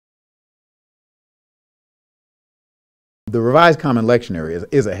The Revised Common Lectionary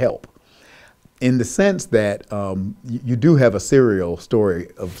is a help in the sense that you do have a serial story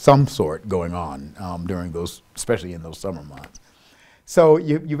of some sort going on during those, especially in those summer months. So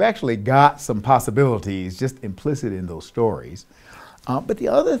you've actually got some possibilities just implicit in those stories. But the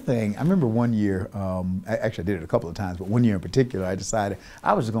other thing, I remember one year, actually I did it a couple of times, but one year in particular, I decided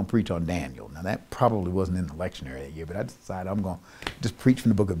I was just going to preach on Daniel. Now that probably wasn't in the lectionary that year, but I decided I'm going to just preach from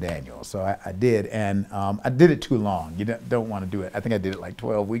the book of Daniel. So I did, and I did it too long. You don't want to do it. I think I did it like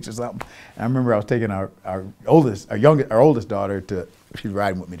 12 weeks or something. And I remember I was taking our oldest daughter she was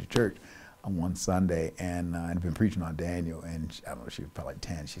riding with me to church on one Sunday, and I'd been preaching on Daniel, and I don't know, she was probably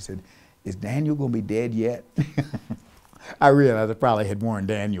 10. She said, "Is Daniel going to be dead yet?" I realized I probably had worn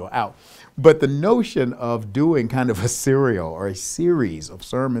Daniel out. But the notion of doing kind of a serial or a series of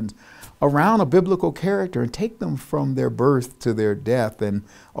sermons around a biblical character and take them from their birth to their death and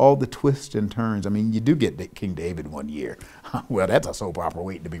all the twists and turns. I mean, you do get King David one year. Well, that's a soap opera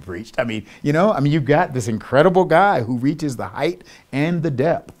waiting to be preached. I mean, you've got this incredible guy who reaches the height and the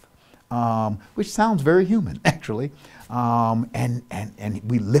depth, which sounds very human, actually. And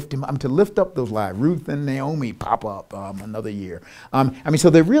we lift him up. To lift up those lives. Ruth and Naomi pop up another year. So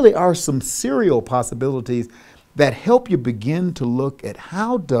there really are some serial possibilities that help you begin to look at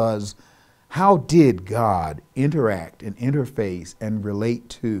how did God interact and interface and relate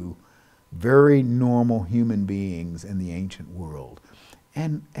to very normal human beings in the ancient world.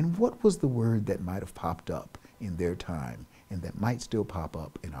 And what was the word that might have popped up in their time and that might still pop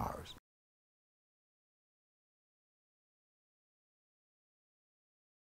up in ours?